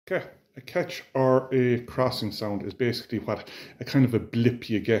Okay, a catch or a crossing sound is basically what a kind of a blip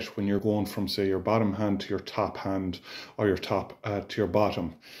you get when you're going from, say, your bottom hand to your top hand, or your top to your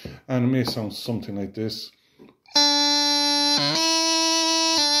bottom. And it may sound something like this.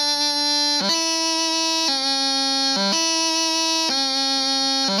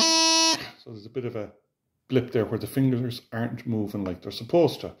 So there's a bit of a blip there where the fingers aren't moving like they're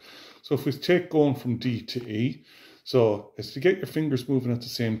supposed to. So if we take going from D to E, so it's to get your fingers moving at the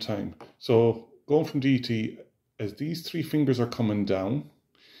same time. So going from D to E, as these three fingers are coming down,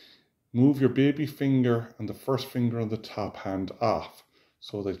 move your baby finger and the first finger on the top hand off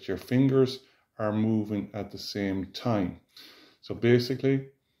so that your fingers are moving at the same time. So basically,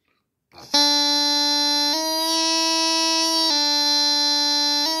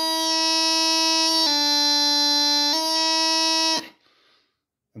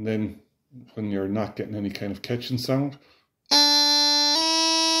 and then when you're not getting any kind of catching sound,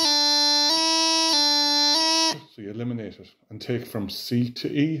 so you eliminate it and take from C to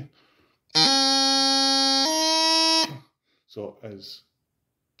E. So as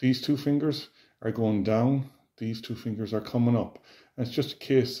these two fingers are going down, these two fingers are coming up. And it's just a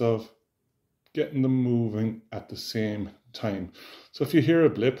case of getting them moving at the same time. So if you hear a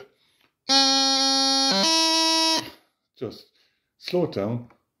blip, just slow it down.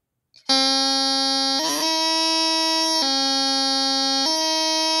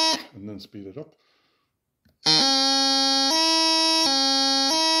 And then speed it up.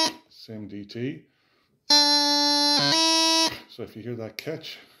 Same DT. So if you hear that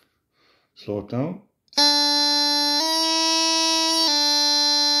catch, slow it down.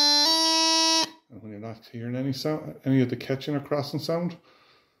 And when you're not hearing any sound, any of the catching or crossing sound,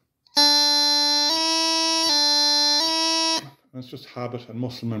 and it's just habit and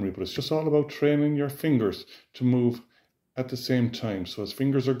muscle memory, but it's just all about training your fingers to move at the same time. So as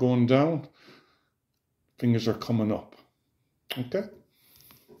fingers are going down, fingers are coming up. Okay?